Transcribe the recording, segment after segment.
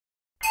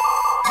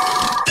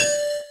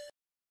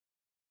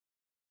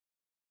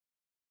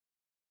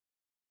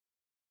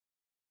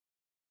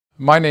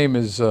My name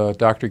is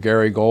Dr.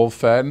 Gary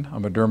Goldfaden.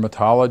 I'm a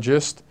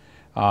dermatologist,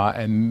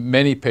 and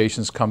many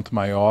patients come to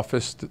my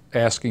office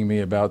asking me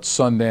about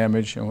sun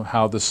damage and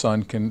how the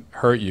sun can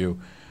hurt you.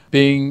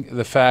 Being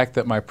the fact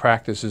that my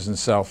practice is in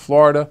South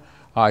Florida,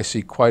 I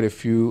see quite a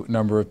few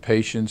number of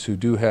patients who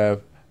do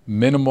have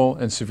minimal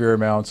and severe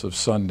amounts of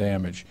sun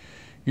damage.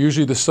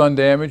 Usually the sun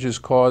damage is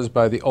caused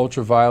by the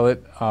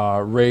ultraviolet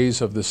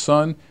rays of the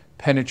sun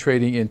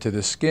penetrating into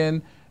the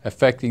skin,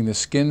 affecting the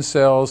skin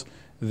cells,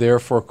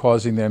 therefore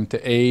causing them to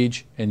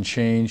age and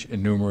change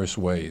in numerous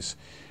ways.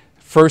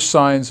 First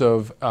signs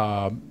of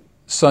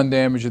sun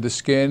damage of the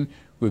skin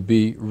would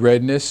be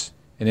redness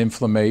and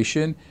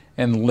inflammation,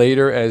 and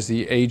later as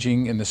the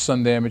aging and the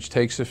sun damage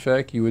takes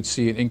effect, you would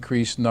see an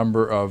increased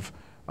number of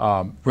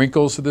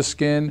wrinkles of the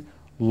skin,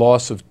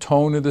 loss of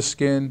tone of the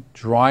skin,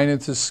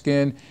 dryness of the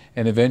skin,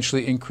 and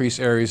eventually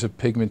increased areas of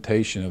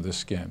pigmentation of the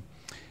skin.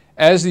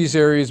 As these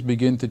areas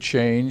begin to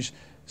change,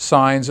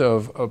 signs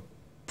of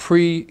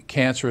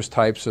pre-cancerous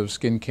types of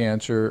skin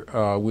cancer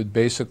would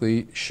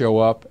basically show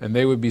up, and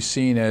they would be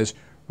seen as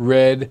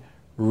red,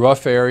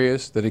 rough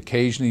areas that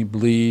occasionally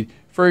bleed,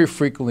 very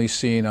frequently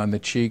seen on the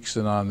cheeks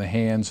and on the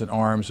hands and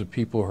arms of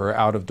people who are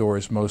out of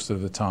doors most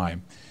of the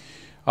time.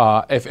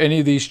 If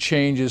any of these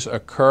changes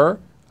occur,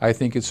 I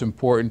think it's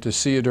important to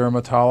see a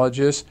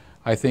dermatologist.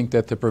 I think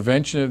that the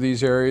prevention of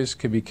these areas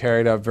can be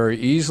carried out very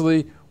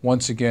easily,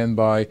 once again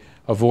by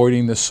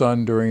avoiding the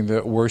sun during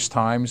the worst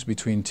times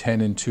between 10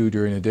 and 2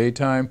 during the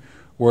daytime,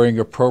 wearing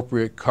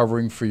appropriate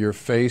covering for your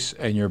face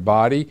and your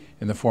body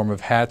in the form of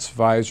hats,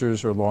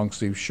 visors, or long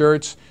sleeve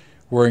shirts,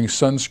 wearing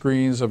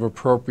sunscreens of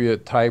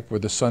appropriate type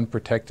with a sun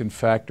protectant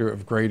factor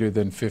of greater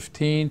than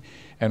 15,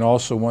 and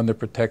also one that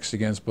protects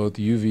against both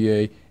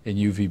UVA and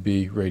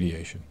UVB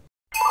radiation.